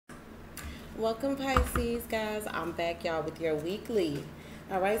Welcome, Pisces, guys. I'm back, y'all, with your weekly.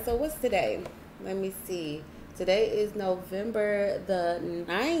 All right, so what's today? Let me see. Today is November the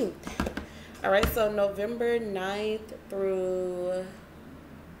 9th. All right, so November 9th through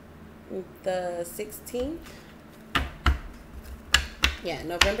the 16th. Yeah,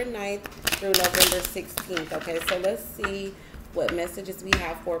 November 9th through November 16th. Okay, so let's see what messages we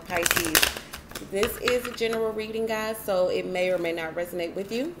have for Pisces. This is a general reading, guys, so it may or may not resonate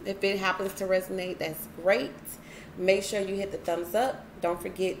with you. If it happens to resonate, that's great. Make sure you hit the thumbs up. Don't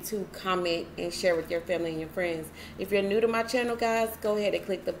forget to comment and share with your family and your friends. If you're new to my channel, guys, go ahead and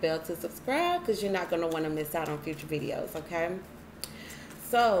click the bell to subscribe because you're not going to want to miss out on future videos, okay?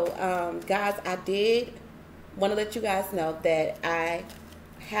 So, guys, I did want to let you guys know that I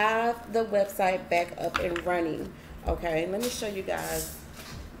have the website back up and running, okay? Let me show you guys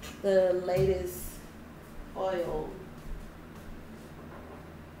the latest oil.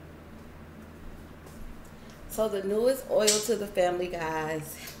 So the newest oil to the family,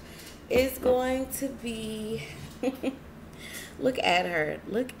 guys, is going to be look at her,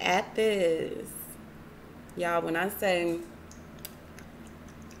 look at this, y'all. When I say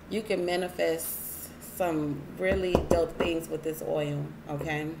you can manifest some really dope things with this oil,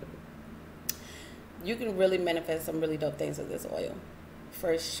 okay, you can really manifest some really dope things with this oil.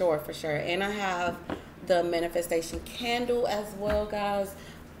 For sure, for sure. And I have the manifestation candle as well, guys.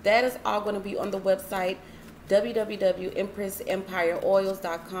 That is all going to be on the website,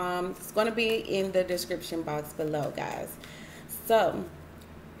 www.empressempireoils.com. It's going to be in the description box below, guys. So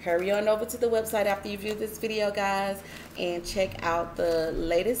hurry on over to the website after you view this video, guys, and check out the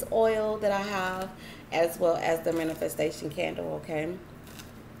latest oil that I have, as well as the manifestation candle, okay?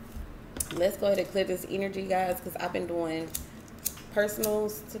 Let's go ahead and clear this energy, guys, because I've been doing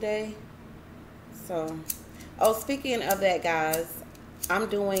personals today. So, oh, speaking of that, guys, I'm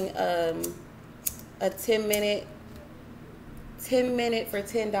doing a 10 minute for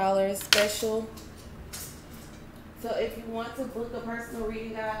 $10 special. So if you want to book a personal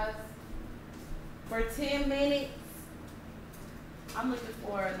reading, guys, for 10 minutes, I'm looking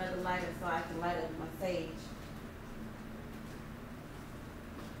for another lighter so I can light up my sage.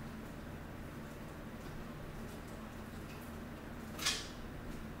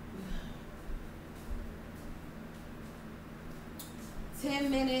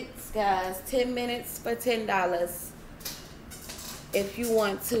 $10, guys. 10 minutes for $10. If you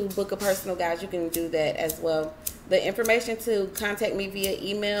want to book a personal, guys, you can do that as well. The information to contact me via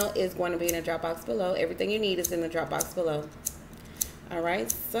email is going to be in the drop box below. Everything you need is in the drop box below. All right,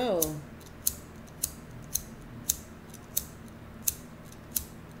 so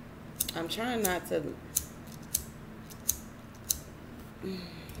I'm trying not to.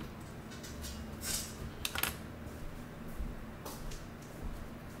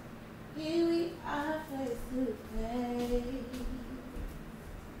 Here we are, face to face.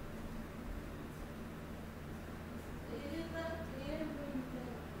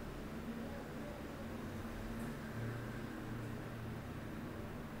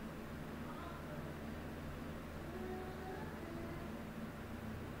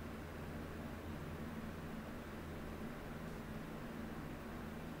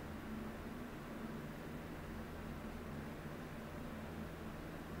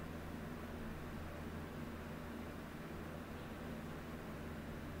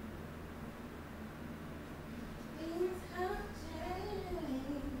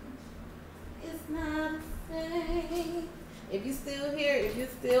 If you're still here, if you're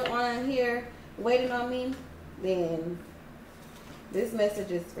still on here waiting on me, then this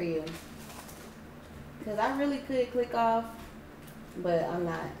message is for you. Because I really could click off, but I'm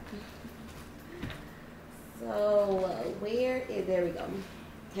not. So where is, there we go.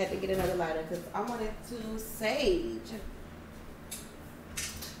 Had to get another lighter because I wanted to sage.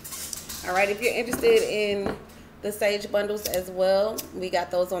 All right, if you're interested in the sage bundles as well, we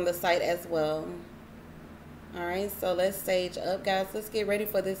got those on the site as well. All right, so let's sage up, guys. Let's get ready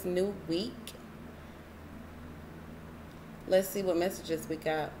for this new week. Let's see what messages we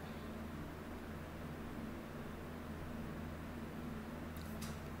got.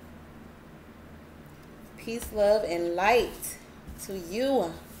 Peace, love, and light to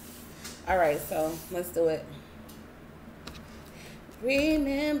you. All right, so let's do it.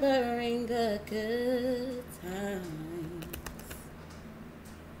 Remembering the good times.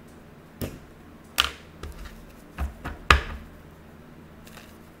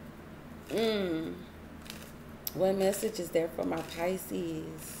 What message is there for my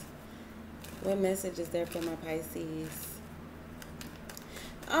Pisces? What message is there for my Pisces?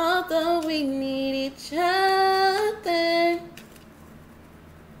 Although we need each other,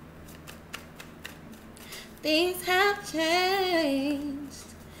 Things have changed.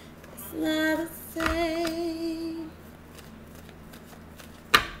 It's not the same.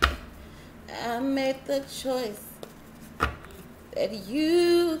 I made the choice that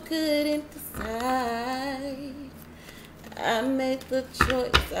you couldn't decide. I made the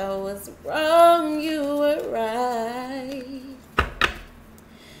choice. I was wrong, you were right.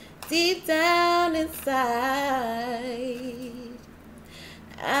 Deep down inside,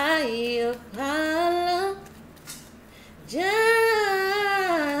 I apologize.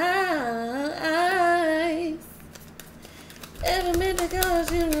 Every minute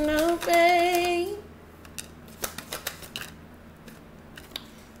goes, you know, babe.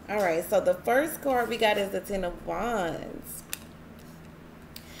 Alright, so the first card we got is the Ten of Wands.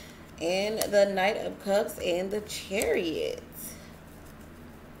 And the Knight of Cups and the Chariot.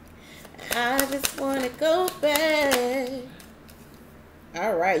 I just want to go back.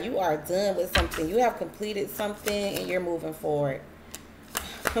 Alright, you are done with something. You have completed something and you're moving forward.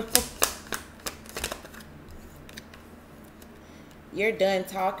 You're done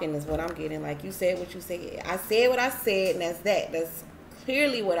talking is what I'm getting. Like, you said what you said. I said what I said, and that's that. That's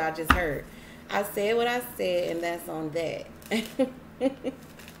clearly what I just heard. I said what I said, and that's on that.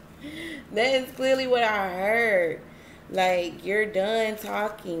 That is clearly what I heard. Like, you're done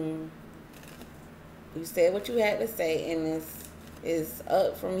talking. You said what you had to say, and it's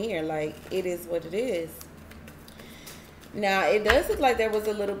up from here. Like, it is what it is. Now, it does look like there was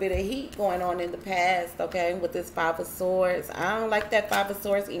a little bit of heat going on in the past, okay, with this Five of Swords. I don't like that Five of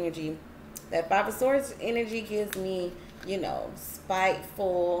Swords energy. That Five of Swords energy gives me, you know,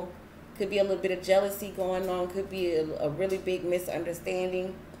 spiteful. Could be a little bit of jealousy going on. Could be a really big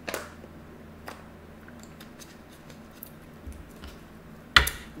misunderstanding.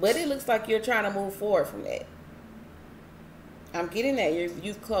 But it looks like you're trying to move forward from that. I'm getting that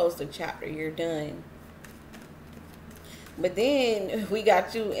you've closed the chapter. You're done. But then we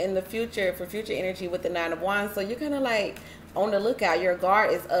got you in the future for future energy with the Nine of Wands. So you're kind of like on the lookout. Your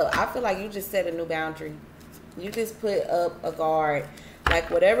guard is up. I feel like you just set a new boundary. You just put up a guard. Like,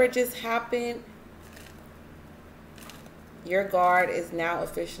 whatever just happened, your guard is now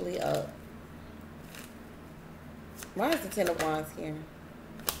officially up. Why is the Ten of Wands here?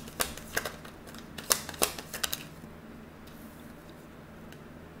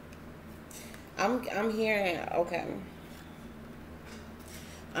 I'm hearing, okay.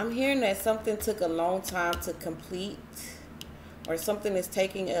 I'm hearing that something took a long time to complete, or something is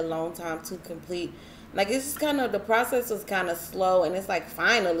taking a long time to complete. Like, it's just kind of, the process was kind of slow, and it's like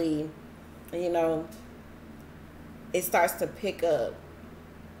finally, you know, it starts to pick up.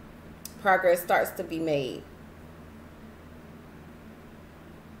 Progress starts to be made.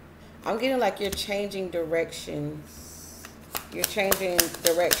 I'm getting like you're changing directions. You're changing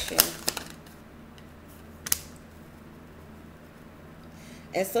direction.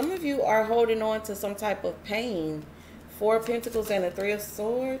 And some of you are holding on to some type of pain. Four of Pentacles and the Three of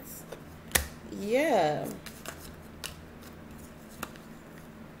Swords. Yeah.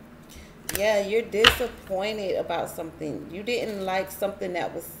 Yeah, you're disappointed about something. You didn't like something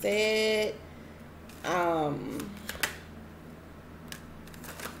that was said.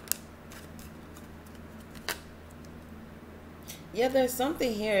 Yeah, there's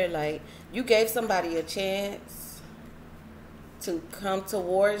something here, like you gave somebody a chance to come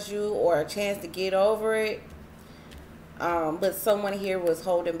towards you, or a chance to get over it, but someone here was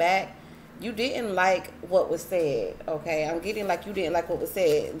holding back. You didn't like what was said, okay? I'm getting like you didn't like what was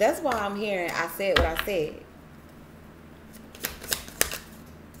said. That's why I'm hearing I said what I said.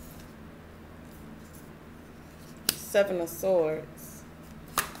 Seven of Swords.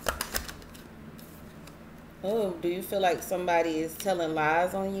 Oh, do you feel like somebody is telling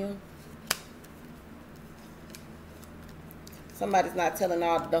lies on you? Somebody's not telling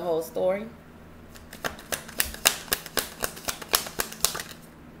the whole story.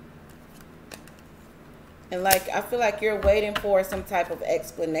 And like, I feel like you're waiting for some type of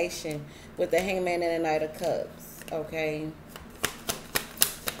explanation with the Hangman and the Knight of Cups, okay?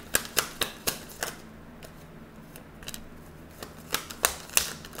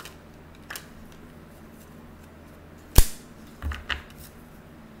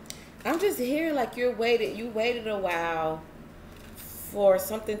 I'm just hearing like you waited a while for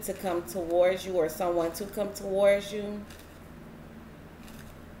something to come towards you, or someone to come towards you.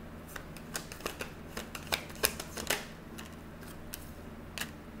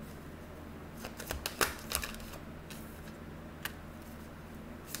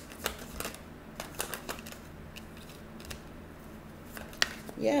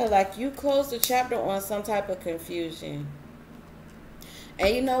 Yeah, like you closed the chapter on some type of confusion.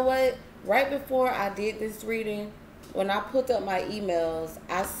 And you know what? Right before I did this reading, when I put up my emails,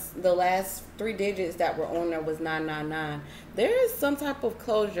 the last 3 digits that were on there was 999. There is some type of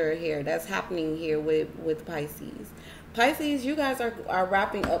closure here that's happening here with Pisces. Pisces, you guys are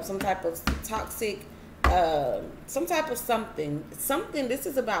wrapping up some type of toxic, some type of something. This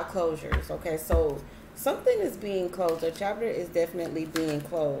is about closures, okay? So something is being closed. A chapter is definitely being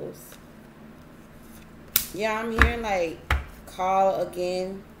closed. Yeah, I'm hearing like call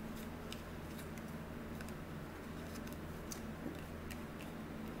again.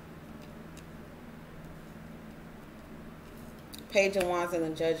 Page of Wands and the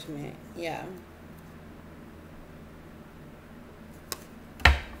Judgment. Yeah.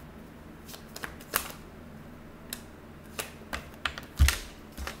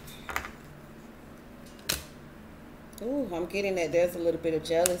 Ooh, I'm getting that there's a little bit of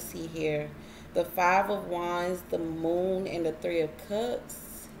jealousy here. The Five of Wands, the Moon, and the Three of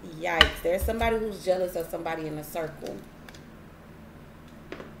Cups. Yikes. There's somebody who's jealous of somebody in a circle.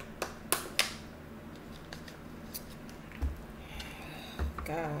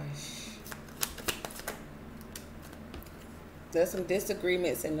 Gosh. There's some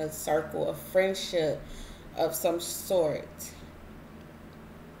disagreements in the circle, of friendship of some sort.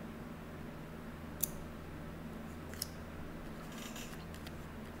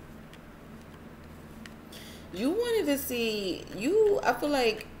 You wanted to see, I feel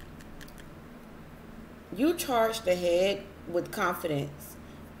like you charged ahead with confidence.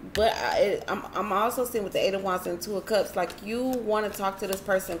 But I'm also seeing with the Eight of Wands and Two of Cups, like you want to talk to this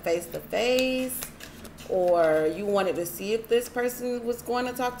person face to face, or you wanted to see if this person was going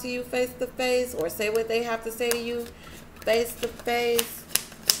to talk to you face to face, or say what they have to say to you face to face.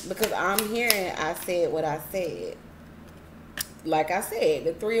 Because I'm hearing I said what I said. Like I said,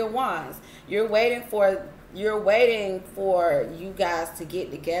 the Three of Wands. You're waiting for you guys to get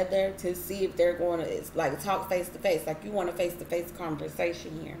together to see if they're going to like talk face to face. Like you want a face to face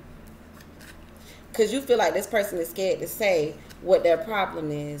conversation here, because you feel like this person is scared to say what their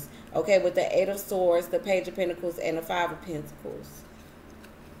problem is. Okay, with the Eight of Swords, the Page of Pentacles, and the Five of Pentacles.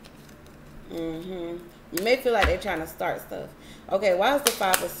 You may feel like they're trying to start stuff. Okay, why is the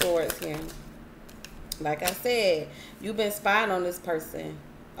Five of Swords here? Like I said, you've been spying on this person,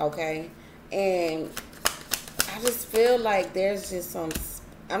 okay? And I just feel like there's just some,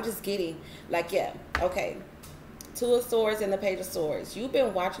 I'm just getting, like, yeah, okay. Two of Swords and the Page of Swords. You've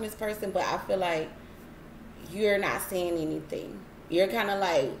been watching this person, but I feel like you're not saying anything. You're kind of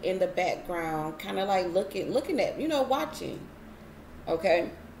like in the background, kind of like looking at, you know, watching, okay?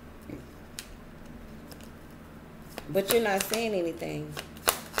 But you're not saying anything.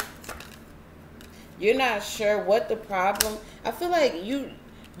 You're not sure what the problem. I feel like you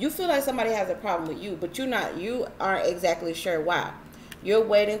feel like somebody has a problem with you, but you aren't exactly sure why. You're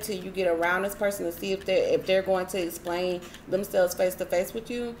waiting till you get around this person to see if they're going to explain themselves face to face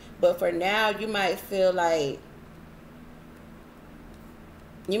with you. But for now, you might feel like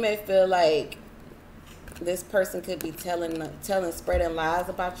this person could be spreading lies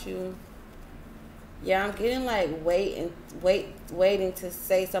about you. Yeah, I'm getting like waiting to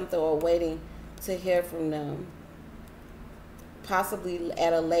say something, or waiting to hear from them. Possibly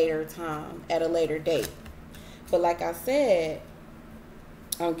at a later time, at a later date. But like I said,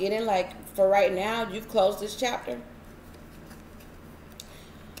 I'm getting like, for right now, you've closed this chapter.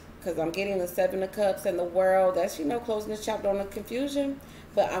 Because I'm getting the Seven of Cups and the World. That's, you know, closing this chapter on the confusion.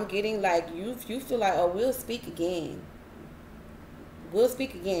 But I'm getting like, you feel like, oh, we'll speak again. We'll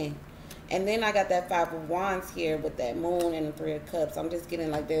speak again. And then I got that Five of Wands here with that Moon and the Three of Cups. I'm just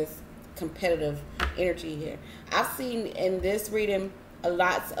getting like this competitive energy here. I've seen in this reading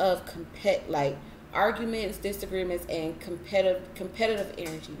lots of like arguments, disagreements, and competitive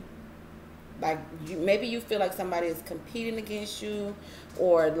energy. Like maybe you feel like somebody is competing against you,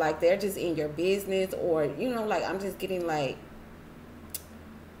 or like they're just in your business, or you know, like I'm just getting like,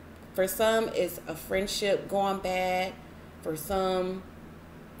 for some it's a friendship going bad. For some,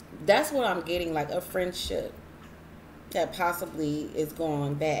 that's what I'm getting, like a friendship that possibly is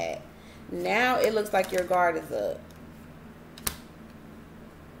going bad. Now it looks like your guard is up.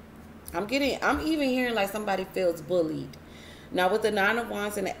 I'm even hearing like somebody feels bullied. Now with the Nine of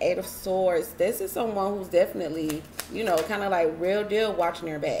Wands and the Eight of Swords, this is someone who's definitely, you know, kind of like real deal watching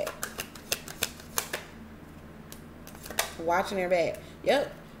their back. Watching their back.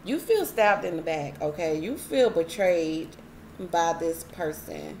 Yep. You feel stabbed in the back, okay? You feel betrayed by this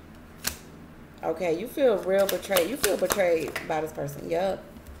person. Okay, you feel real betrayed. You feel betrayed by this person. Yep.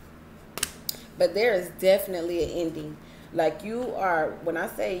 But there is definitely an ending. Like you are, when I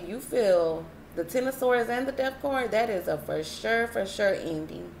say you feel the Ten of Swords and the Death card, that is a for sure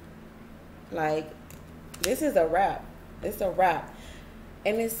ending. Like, this is a wrap. It's a wrap.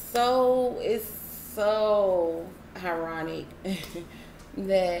 And it's so ironic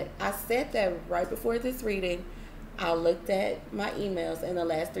that I said that right before this reading. I looked at my emails and the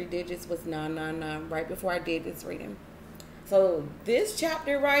last 3 digits was 999 right before I did this reading. So this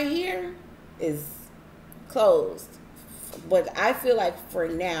chapter right here is closed. But I feel like for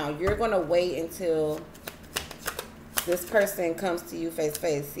now, you're going to wait until this person comes to you face to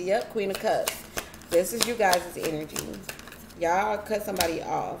face. See, yep, Queen of Cups. This is you guys' energy. Y'all cut somebody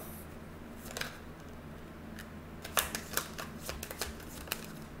off.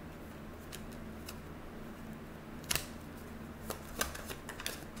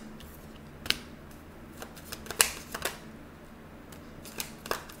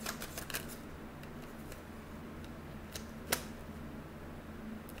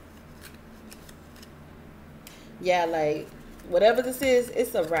 Yeah, like, whatever this is,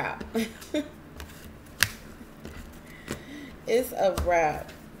 it's a wrap. It's a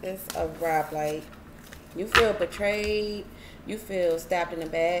wrap. It's a wrap. Like, you feel betrayed. You feel stabbed in the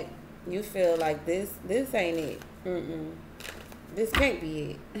back. You feel like this ain't it. This can't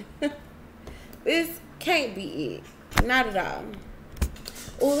be it. This can't be it. Not at all.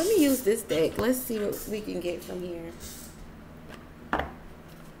 Oh, let me use this deck. Let's see what we can get from here.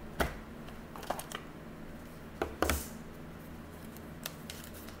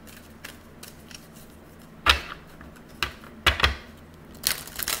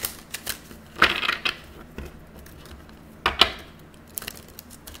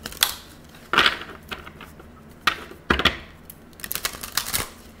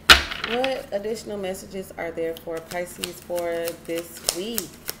 What additional messages are there for Pisces for this week?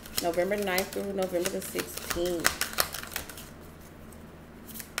 November 9th through November the 16th.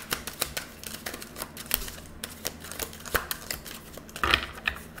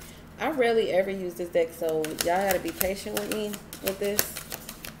 I rarely ever use this deck, so y'all gotta be patient with me with this.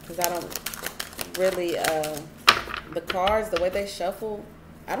 Because I don't really, the cards, the way they shuffle,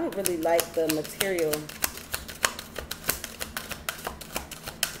 I don't really like the material.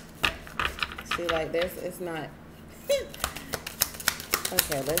 See, like this, it's not.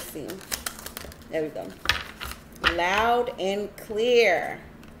 Okay, let's see. There we go. Loud and clear.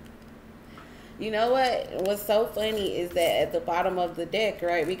 You know what? What's so funny is that at the bottom of the deck,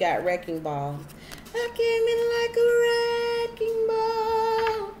 right, we got Wrecking Ball. I came in like a wrecking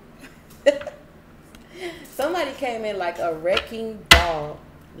ball. Somebody came in like a wrecking ball.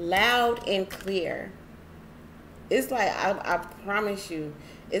 Loud and clear. It's like, I promise you,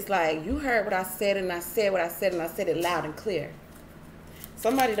 it's like you heard what I said and I said what I said and I said it loud and clear.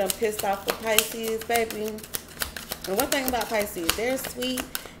 Somebody done pissed off the Pisces, baby. And one thing about Pisces, they're sweet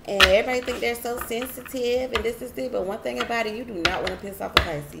and everybody think they're so sensitive and this is it. But one thing about it, you do not want to piss off the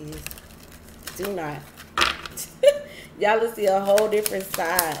Pisces. Do not. Y'all will see a whole different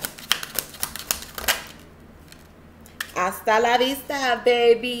side. Hasta la vista,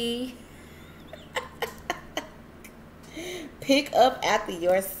 baby. Pick up after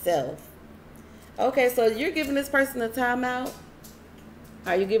yourself. Okay, so you're giving this person a timeout?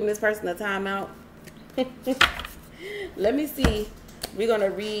 Are you giving this person a timeout? Let me see. We're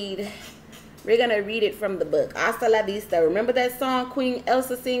gonna read it from the book. Hasta la vista. Remember that song Queen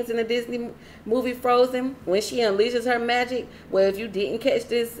Elsa sings in the Disney movie Frozen when she unleashes her magic? Well, if you didn't catch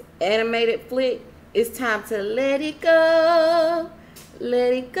this animated flick, it's time to let it go.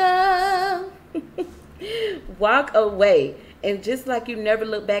 Let it go. Walk away. And just like you never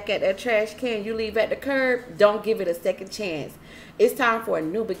look back at that trash can you leave at the curb, don't give it a second chance. It's time for a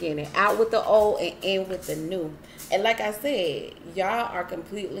new beginning. Out with the old and in with the new. And like I said, y'all are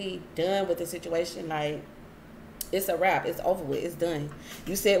completely done with the situation. Like, it's a wrap. It's over with. It's done.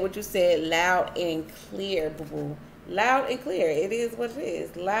 You said what you said loud and clear, boo-boo. Loud and clear. It is what it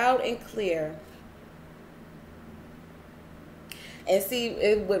is. Loud and clear. And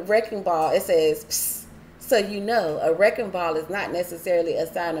see, with Wrecking Ball, it says, psst. So you know, a wrecking ball is not necessarily a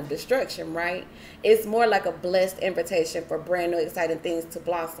sign of destruction, right? It's more like a blessed invitation for brand new exciting things to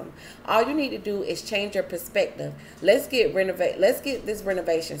blossom. All you need to do is change your perspective. Let's get this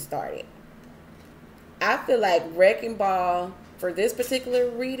renovation started. I feel like Wrecking Ball for this particular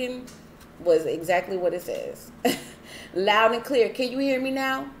reading was exactly what it says. Loud and clear. Can you hear me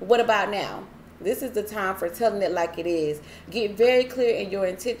now? What about now? This is the time for telling it like it is. Get very clear in your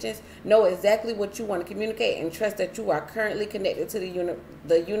intentions. Know exactly what you want to communicate and trust that you are currently connected to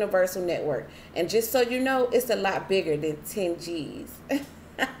the universal network. And just so you know, it's a lot bigger than 10 G's.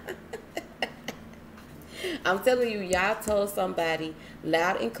 I'm telling you, y'all told somebody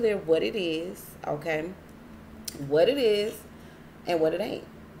loud and clear what it is, okay? What it is and what it ain't.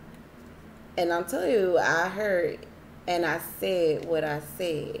 And I'm telling you, I heard and I said what I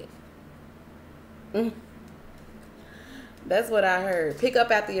said. That's what I heard. Pick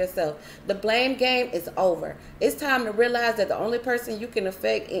up after yourself. The blame game is over. It's time to realize that the only person you can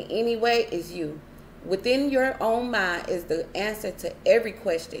affect in any way is you. Within your own mind is the answer to every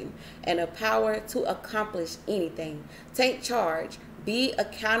question and the power to accomplish anything. Take charge, be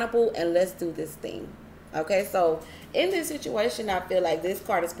accountable, and let's do this thing. Okay, so in this situation, I feel like this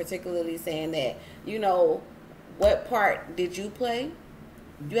card is particularly saying that, you know, what part did you play?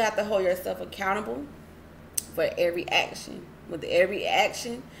 You have to hold yourself accountable for every action. With every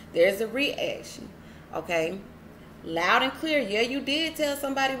action, there's a reaction. Okay? Loud and clear. Yeah, you did tell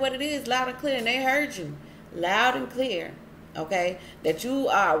somebody what it is, loud and clear, and they heard you. Loud and clear. Okay? That you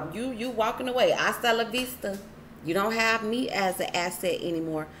are you walking away. Hasta la vista. You don't have me as an asset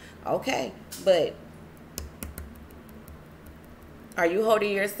anymore. Okay. But are you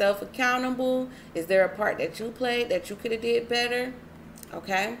holding yourself accountable? Is there a part that you played that you could have did better?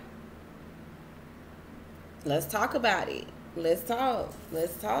 Okay? Let's talk about it. Let's talk.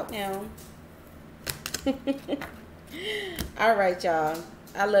 Let's talk now. All right, y'all.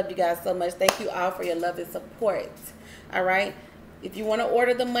 I love you guys so much. Thank you all for your love and support. All right. If you want to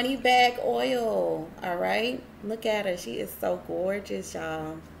order the money bag oil, all right. Look at her. She is so gorgeous,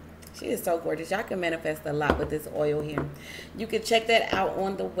 y'all. She is so gorgeous. Y'all can manifest a lot with this oil here. You can check that out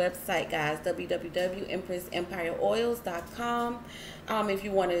on the website, guys. www.empressempireoils.com. If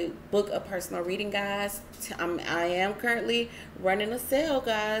you want to book a personal reading, guys, I am currently running a sale,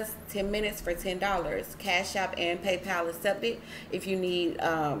 guys. 10 minutes for $10. Cash App and PayPal accepted. If you need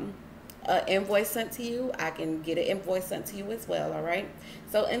an invoice sent to you, I can get an invoice sent to you as well, all right?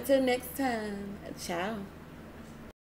 So until next time, ciao.